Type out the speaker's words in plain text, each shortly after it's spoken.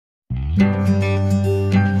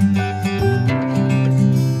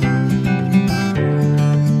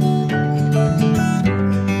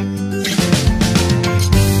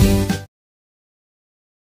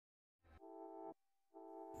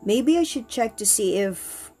Maybe I should check to see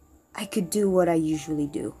if I could do what I usually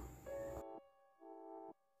do.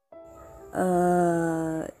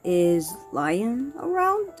 Is Lion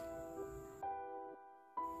around?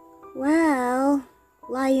 Well,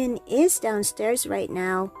 Lion is downstairs right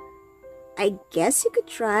now. I guess you could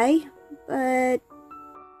try, but...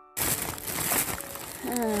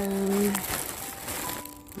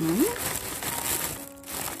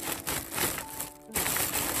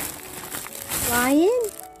 Lion?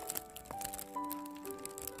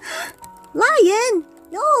 Lion!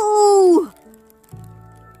 No!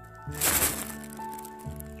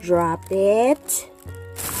 Drop it.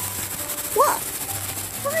 What?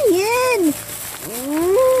 Lion!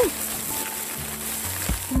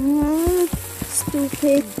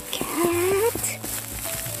 Stupid cat.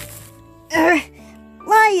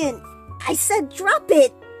 Lion! I said drop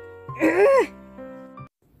it!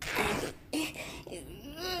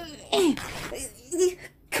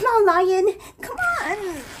 Come on, Lion! Come on!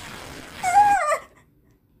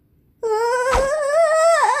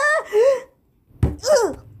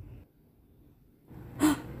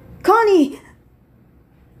 Connie!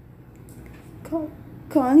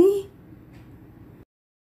 Connie?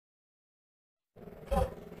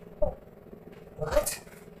 What?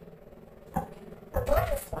 A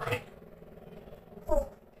butterfly? Oh,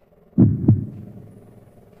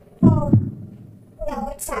 no,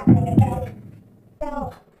 it's happening again.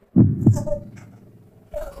 No.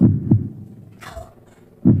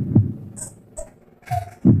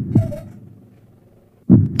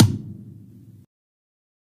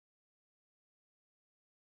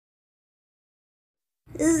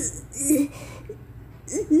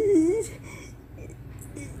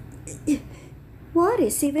 What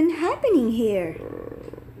is even happening here?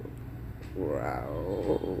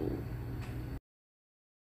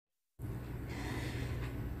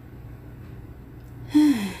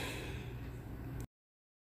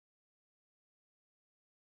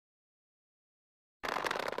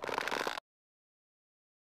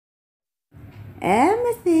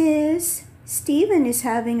 Amethyst, Steven is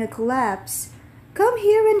having a collapse. Come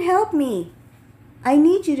here and help me. I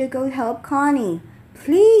need you to go help Connie.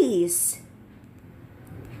 Please.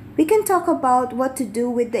 We can talk about what to do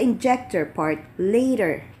with the injector part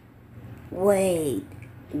later. Wait,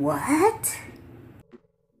 what?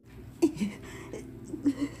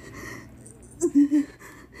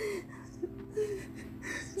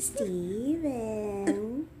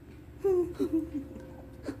 Steven.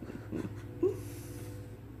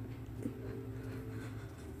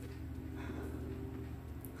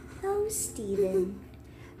 Oh, Steven,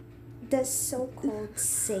 the so-called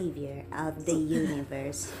savior of the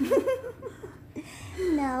universe.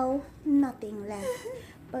 Now, nothing left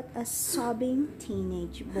but a sobbing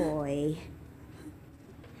teenage boy.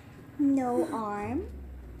 No arm,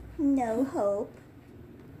 no hope,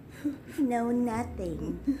 no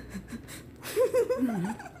nothing.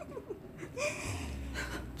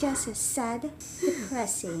 Just a sad,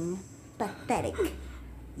 depressing, pathetic,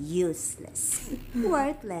 useless,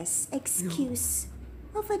 worthless excuse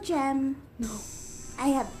of a gem I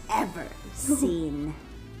have ever seen.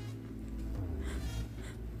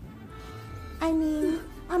 I mean,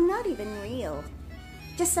 I'm not even real.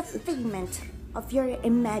 Just a figment of your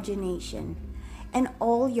imagination and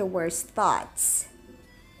all your worst thoughts.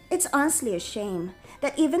 It's honestly a shame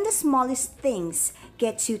that even the smallest things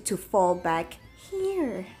get you to fall back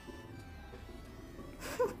here.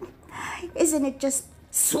 Isn't it just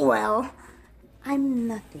swell? I'm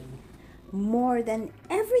nothing more than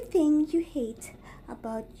everything you hate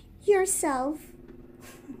about yourself.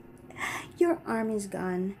 Your arm is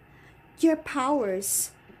gone. Your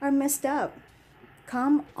powers are messed up.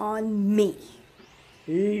 Come on me.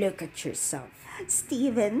 Look at yourself,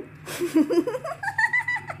 Steven.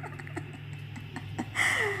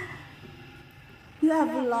 You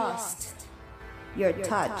have lost your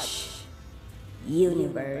touch,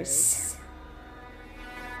 universe.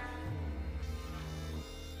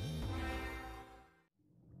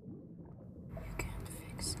 You can't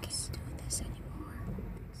fix it. Can't do this anymore.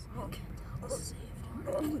 You can't help us save your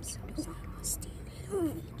lives. Steven, we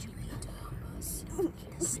need you to help us.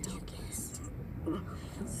 You still can't.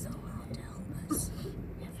 So hard to help us.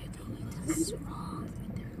 Everything you do is wrong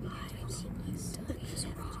with their lives. Everything you do is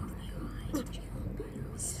wrong behind you.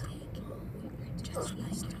 Just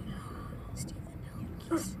like to know, Steven, help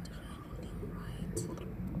us do everything right. You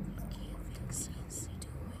can't fix it, do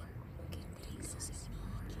it. You can fix it,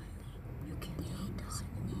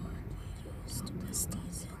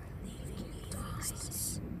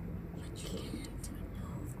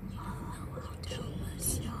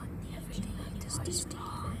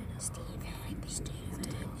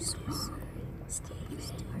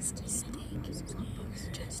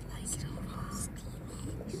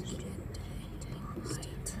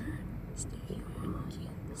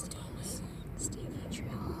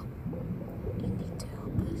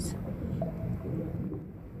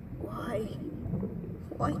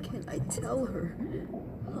 Why can't I tell her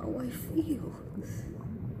how I feel?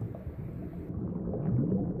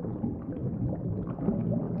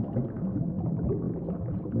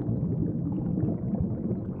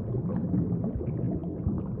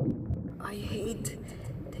 I hate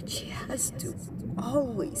that she has to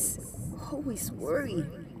always worry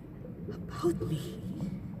about me.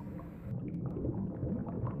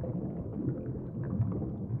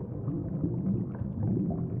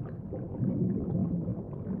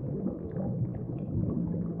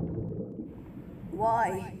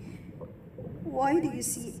 Why? Why do you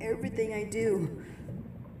see everything I do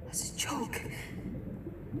as a joke?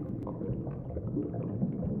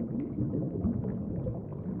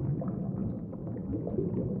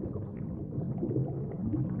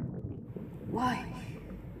 Why?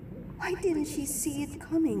 Why didn't she see it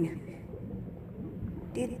coming?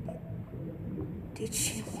 Did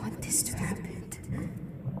she want this to happen?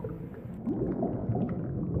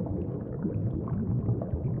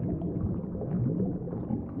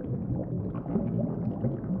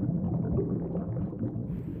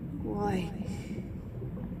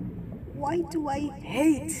 Why do I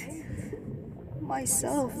hate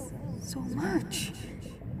myself so much?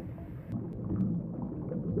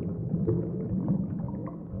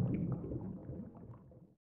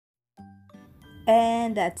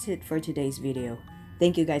 And that's it for today's video.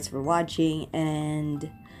 Thank you guys for watching, and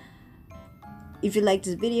if you like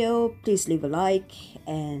this video, please leave a like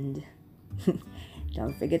and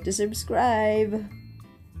don't forget to subscribe.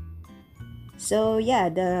 So yeah,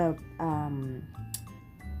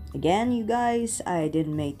 again, you guys, I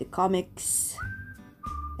didn't make the comics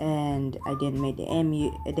and I didn't make the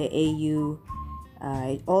AU.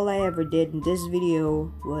 All I ever did in this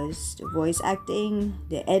video was the voice acting,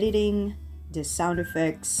 the editing, the sound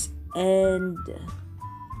effects, and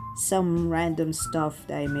some random stuff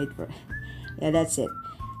that I made for yeah, that's it.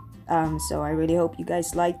 So I really hope you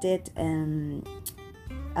guys liked it, and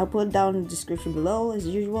I'll put down in the description below as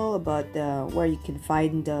usual about where you can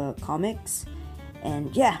find the comics.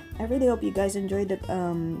 And yeah, I really hope you guys enjoyed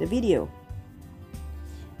the video.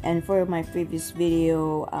 And for my previous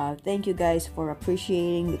video, thank you guys for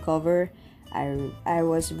appreciating the cover. I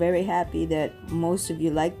was very happy that most of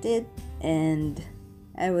you liked it, and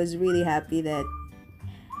I was really happy that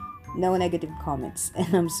no negative comments,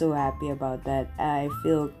 and I'm so happy about that. I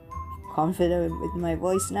feel confident with my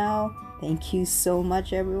voice now. Thank you so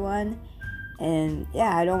much, everyone. And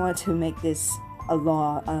yeah, I don't want to make this a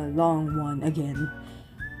long one again.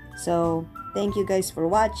 So thank you guys for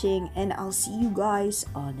watching, and I'll see you guys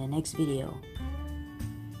on the next video.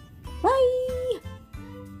 Bye.